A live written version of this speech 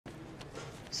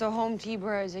So Home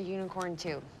TBRA is a unicorn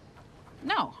too?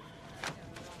 No.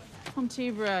 Home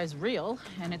TBRA is real,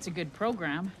 and it's a good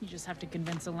program. You just have to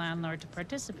convince a landlord to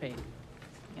participate.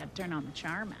 You gotta turn on the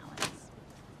charm, Alex.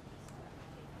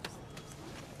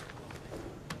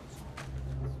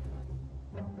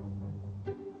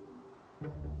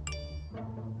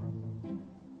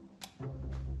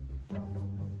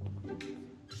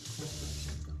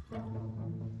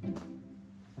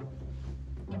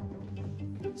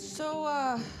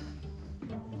 So,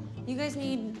 you guys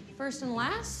need first and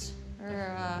last?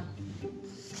 Or,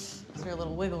 is there a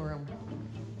little wiggle room?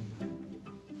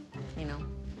 You know?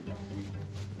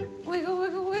 Wiggle,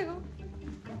 wiggle, wiggle.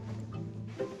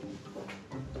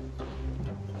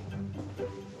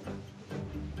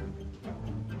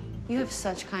 You have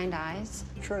such kind eyes.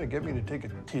 You trying to get me to take a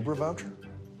TBRA voucher?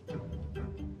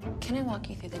 Can I walk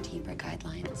you through the TBRA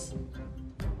guidelines?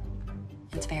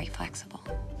 It's very flexible.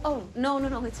 Oh, no,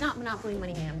 it's not monopoly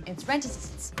money, ma'am. It's rent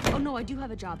assistance. Oh, no, I do have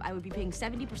a job. I would be paying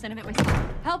 70% of it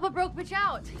myself. Help a broke bitch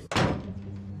out.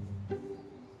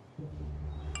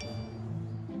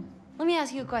 Let me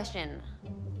ask you a question.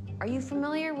 Are you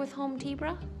familiar with Home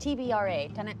TBRA?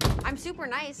 TBRA, tenant. I'm super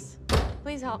nice.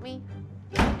 Please help me.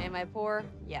 Am I poor?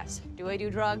 Yes. Do I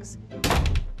do drugs?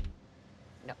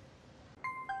 No.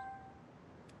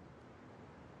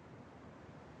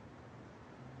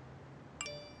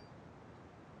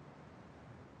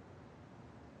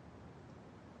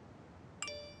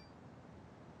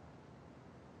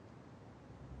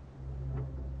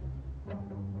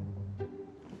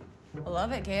 I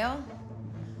love it, Gail.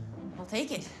 I'll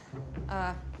take it.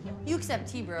 You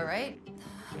accept TBRA, right?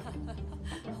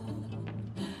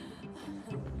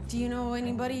 Do you know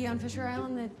anybody on Fisher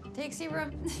Island that takes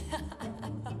TBRA?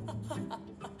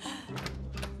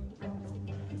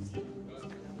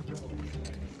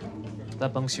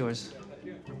 That bunk's yours.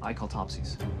 I call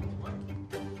Topsy's.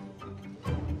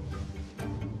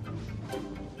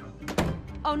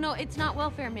 Oh, no, it's not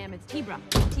welfare, ma'am. It's TBRA.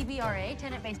 TBRA,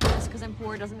 tenant-based business. Because I'm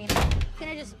poor doesn't mean... Can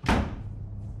I just...